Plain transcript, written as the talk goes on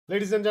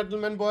Ladies and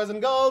gentlemen, boys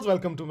and girls,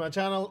 welcome to my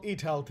channel,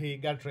 Eat Healthy,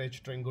 Get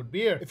Rich, Drink Good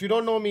Beer. If you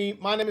don't know me,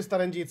 my name is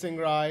Taranjeet Singh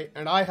Rai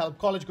and I help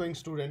college-going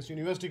students,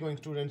 university-going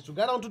students to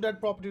get onto that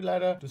property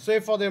ladder, to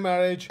save for their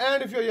marriage,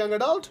 and if you're a young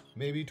adult,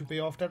 maybe to pay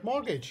off that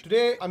mortgage.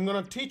 Today, I'm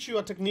gonna teach you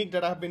a technique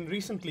that I've been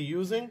recently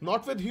using,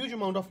 not with huge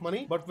amount of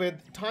money, but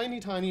with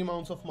tiny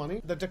amounts of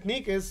money. The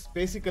technique is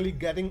basically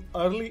getting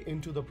early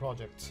into the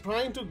projects,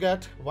 trying to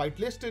get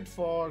whitelisted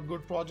for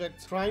good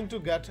projects, trying to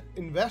get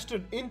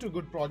invested into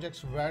good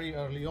projects very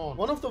early on.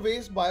 One of the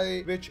ways by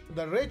which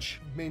the rich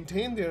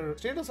maintain their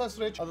status as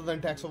rich other than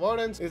tax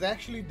avoidance is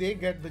actually they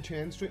get the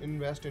chance to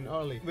invest in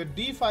early. With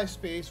DeFi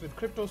space, with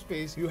crypto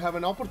space, you have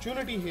an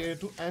opportunity here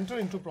to enter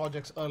into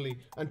projects early.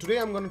 And today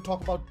I'm going to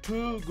talk about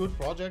two good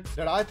projects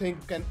that I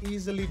think can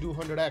easily do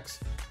 100x.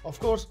 Of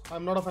course,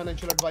 I'm not a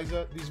financial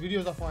advisor. These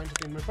videos are for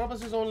entertainment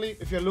purposes only.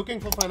 If you're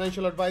looking for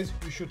financial advice,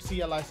 you should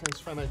see a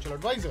licensed financial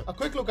advisor. A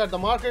quick look at the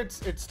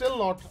markets. It's still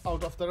not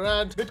out of the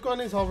red.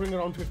 Bitcoin is hovering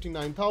around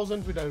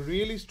 59,000 with a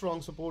really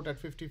strong support at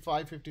 56,000.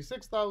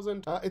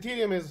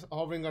 Ethereum is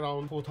hovering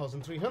around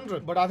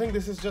 4,300. But I think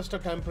this is just a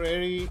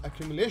temporary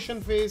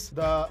accumulation phase.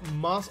 The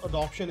mass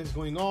adoption is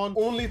going on.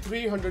 Only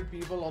 300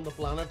 people on the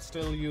planet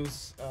still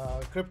use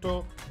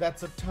crypto.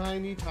 That's a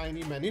tiny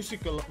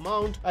minuscule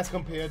amount as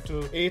compared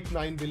to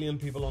 8-9 billion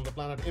people on the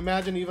planet.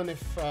 Imagine even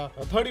if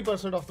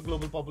 30% of the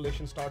global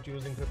population start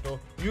using crypto.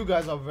 You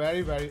guys are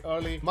very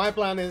early. My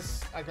plan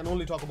is, I can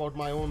only talk about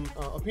my own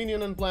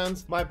opinion and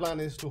plans. My plan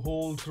is to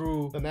hold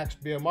through the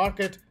next bear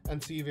market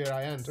and see where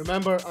I end.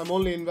 Remember, I'm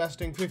only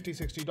investing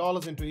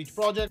 $50-$60 into each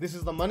project. This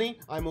is the money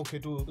I'm okay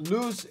to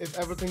lose if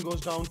everything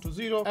goes down to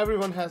zero.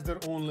 Everyone has their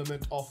own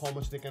limit of how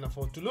much they can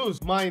afford to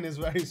lose. Mine is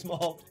very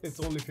small. It's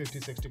only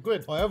 50-60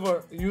 quid.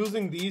 However,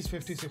 using these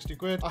 50-60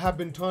 quid, I have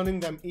been turning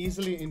them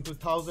easily into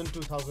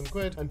 1,000-2,000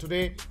 quid. And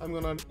today I'm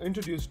gonna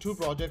introduce two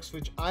projects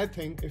which I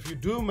think if you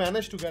do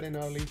manage to get in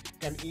early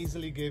can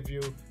easily give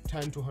you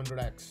 10 to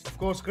 100x. Of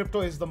course,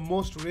 crypto is the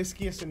most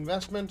riskiest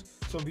investment,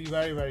 so be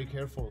very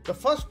careful. The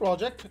first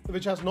project,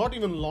 which has not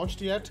even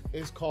launched yet,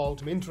 is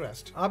called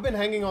MINTEREST. I've been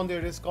hanging on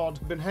their Discord,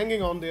 been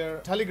hanging on their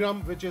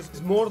Telegram, which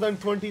is more than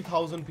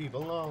 20,000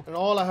 people now. And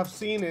all I have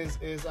seen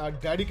is a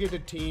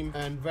dedicated team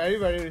and very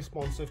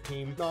responsive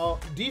team. Now,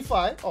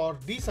 DeFi or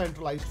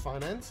decentralized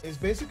finance is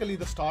basically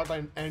the start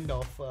and end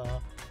of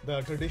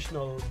the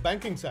traditional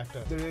banking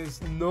sector. There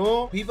is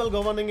no people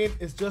governing it.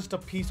 It's just a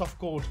piece of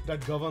code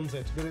that governs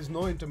it. There is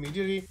no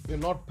intermediary. You're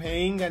not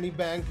paying any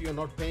bank. You're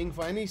not paying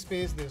for any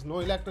space. There's no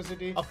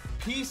electricity. A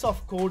piece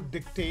of code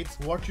dictates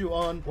what you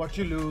earn, what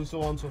you lose,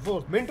 so on and so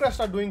forth. MINTEREST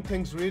are doing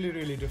things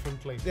really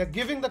differently. They're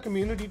giving the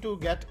community to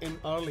get in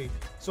early.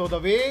 So the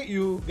way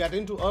you get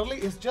into early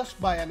is just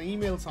by an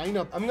email sign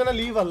up. I'm gonna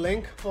leave a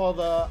link for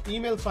the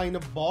email sign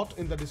up bot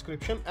in the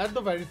description at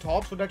the very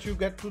top so that you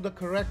get to the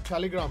correct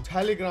Telegram.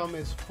 Telegram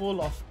is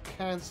full of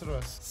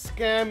cancerous,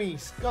 scammy,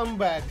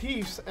 scumbag,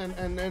 thieves and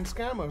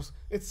scammers.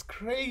 It's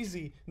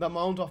crazy the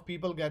amount of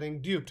people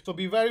getting duped. So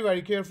be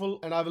very careful,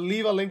 and I will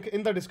leave a link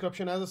in the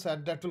description, as I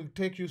said, that will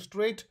take you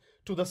straight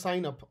to the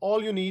sign up.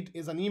 All you need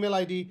is an email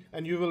ID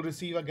and you will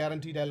receive a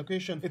guaranteed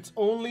allocation. It's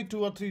only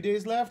 2 or 3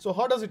 days left. So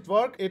how does it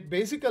work? It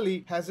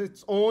basically has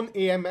its own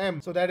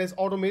AMM. So that is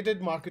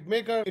automated market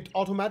maker. It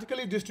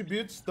automatically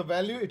distributes the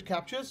value it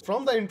captures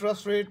from the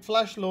interest rate,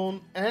 flash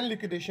loan and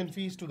liquidation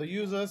fees to the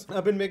users.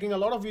 I've been making a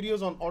lot of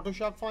videos on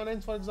AutoShark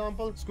Finance, for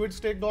example,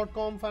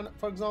 squidstake.com,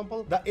 for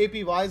example. The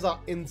APYs are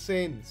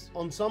insane.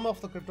 On some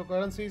of the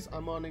cryptocurrencies,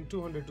 I'm earning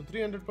 200 to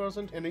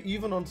 300%, and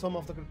even on some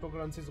of the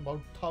cryptocurrencies about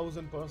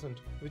 1,000%,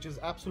 which is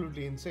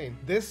absolutely insane.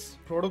 This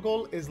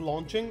protocol is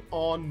launching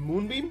on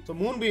Moonbeam. So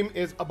Moonbeam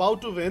is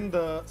about to win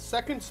the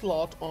second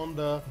slot on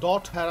the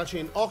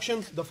Parachain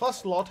auctions. The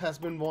first slot has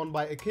been won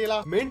by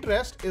Akela.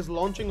 MINTEREST is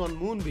launching on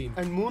Moonbeam,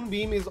 and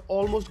Moonbeam is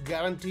almost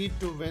guaranteed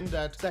to win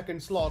that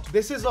second slot.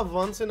 This is a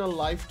once in a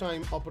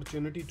lifetime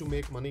opportunity to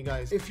make money,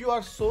 guys. If you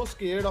are so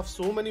scared of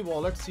so many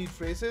wallet seed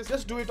phrases,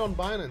 just do it on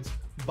Binance.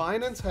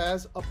 Binance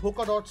has a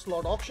Polkadot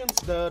slot auctions.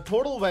 The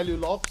total value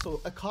locked,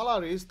 so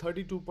Akala raised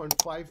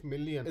 32.5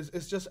 million.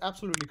 It's just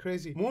absolutely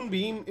crazy.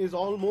 Moonbeam is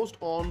almost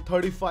on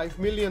 35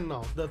 million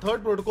now. The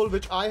third protocol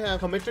which I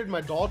have committed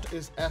my DOT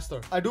is Aster.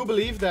 I do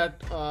believe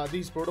that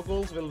these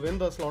protocols will win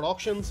the slot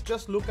auctions.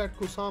 Just look at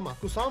Kusama.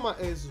 Kusama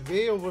is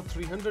way over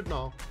 300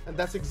 now, and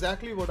that's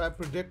exactly what I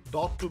predict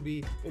DOT to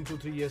be in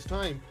 2-3 years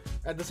time.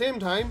 At the same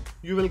time,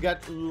 you will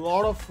get a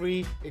lot of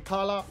free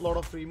Akala, a lot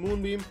of free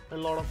Moonbeam and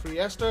a lot of free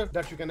Aster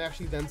that you can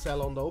actually then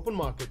sell on the open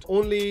market.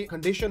 Only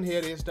condition here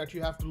is that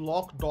you have to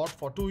lock DOT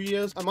for 2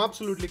 years. I'm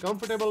absolutely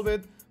comfortable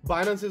with.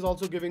 Binance is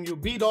also giving you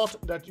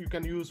B.DOT that you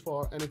can use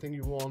for anything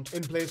you want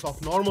in place of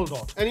normal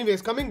DOT.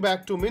 Anyways, coming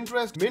back to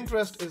MINTEREST.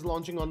 MINTEREST is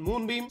launching on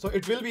Moonbeam, so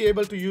it will be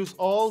able to use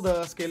all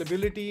the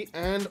scalability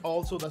and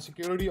also the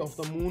security of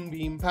the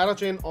Moonbeam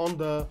parachain on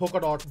the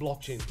Polkadot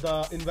blockchain.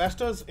 The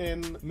investors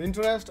in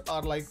MINTEREST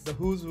are like the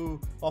who's who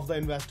of the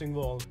investing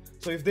world.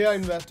 So if they are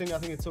investing, I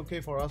think it's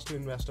okay for us to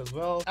invest as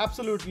well.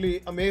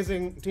 Absolutely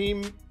amazing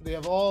team. They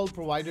have all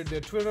provided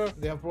their Twitter,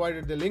 they have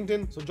provided their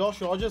LinkedIn. So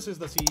Josh Rogers is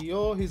the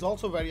CEO. He's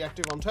also very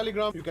active on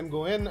Telegram. You can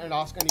go in and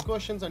ask any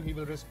questions and he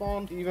will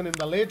respond, even in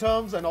the lay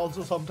terms and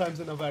also sometimes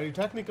in a very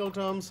technical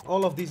terms.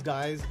 All of these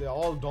guys, they're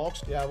all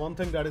doxed. Yeah, one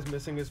thing that is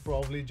missing is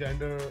probably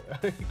gender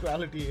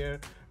equality here.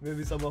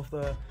 Maybe some of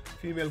the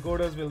female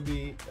coders will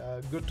be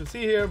good to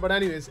see here, but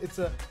anyways, it's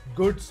a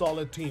good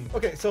solid team.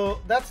 Okay, so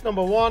that's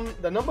number one.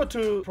 The number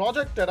two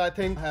project that I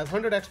think has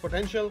 100x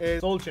potential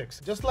is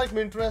Solchicks. Just like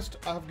Minterest,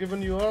 I have given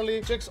you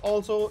early. Chicks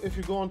also, if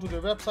you go onto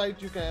their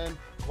website, you can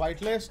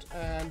whitelist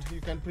and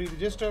you can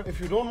pre-register. If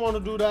you don't want to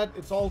do that,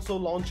 it's also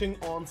launching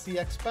on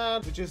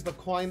CXPad, which is the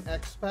coin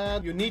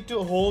XPad. You need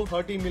to hold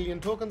 30 million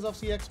tokens of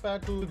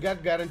CXPad to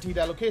get guaranteed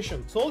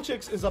allocation.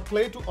 Solchicks is a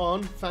play to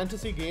earn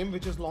fantasy game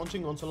which is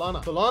launching on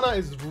Solana. Solana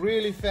is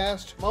really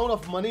fast. Amount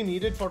of money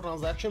needed for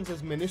transactions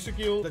is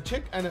minuscule. The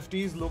chick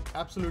NFTs look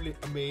absolutely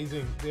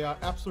amazing. They are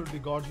absolutely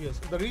gorgeous.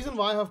 The reason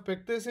why I have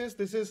picked this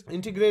is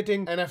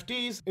integrating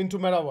NFTs into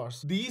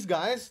metaverse. These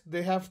guys,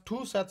 they have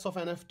 2 sets of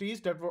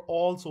NFTs that were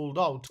all sold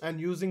out, and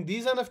using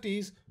these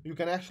NFTs you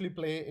can actually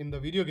play in the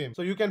video game.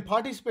 So you can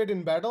participate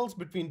in battles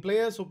between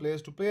players, so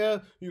players to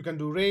player. You can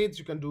do raids,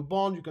 you can do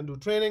bond, you can do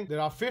training.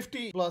 There are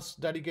 50 plus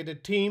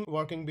dedicated team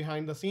working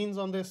behind the scenes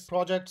on this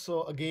project.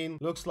 So again,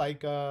 looks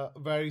like a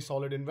very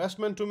solid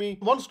investment to me.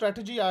 One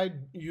strategy I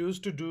use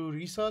to do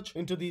research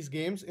into these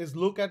games is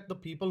look at the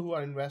people who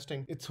are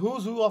investing. It's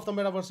who's who of the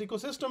metaverse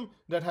ecosystem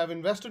that have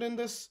invested in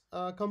this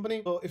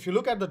company. So if you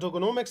look at the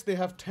tokenomics, they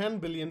have 10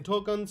 billion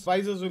tokens.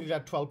 Advisors will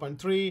get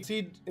 12.3.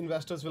 Seed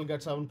investors will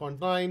get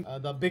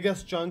 7.9. The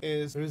biggest chunk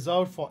is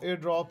reserved for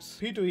airdrops,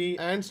 P2E,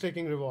 and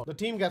staking reward. The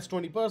team gets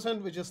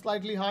 20%, which is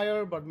slightly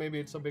higher, but maybe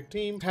it's a big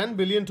team. 10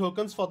 billion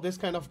tokens for this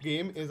kind of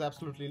game is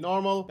absolutely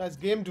normal. Guys,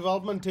 game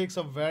development takes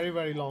a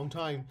very long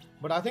time,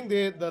 but I think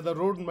the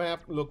roadmap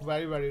look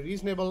very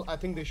reasonable. I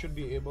think they should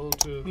be able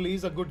to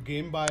release a good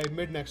game by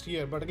mid next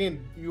year. But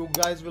again, you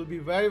guys will be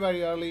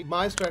very early.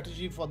 My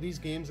strategy for these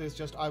games is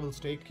just I will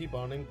stake, keep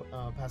earning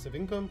passive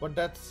income, but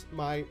that's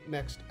my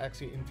next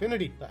Axie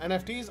Infinity. The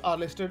NFTs are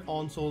listed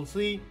on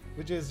SolC,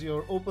 which is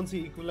your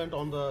OpenSea equivalent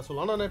on the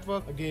Solana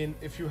network. Again,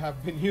 if you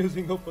have been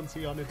using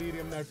OpenSea on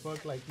Ethereum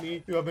network like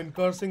me, you have been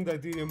cursing the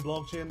Ethereum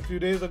blockchain. A few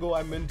days ago,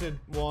 I minted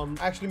 2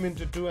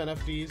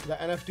 NFTs. The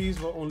NFTs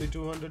were only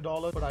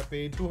 $200, but I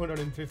paid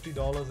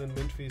 $250 in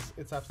mint fees.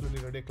 It's absolutely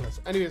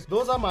ridiculous. Anyways,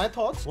 those are my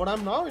thoughts. What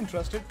I'm now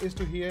interested is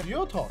to hear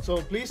your thoughts. So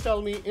please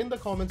tell me in the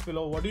comments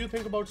below, what do you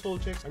think about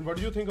Solchicks and what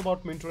do you think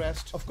about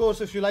Minterest? Of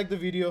course, if you like the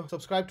video,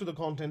 subscribe to the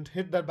content,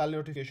 hit that bell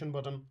notification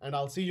button, and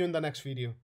I'll see you in the next video.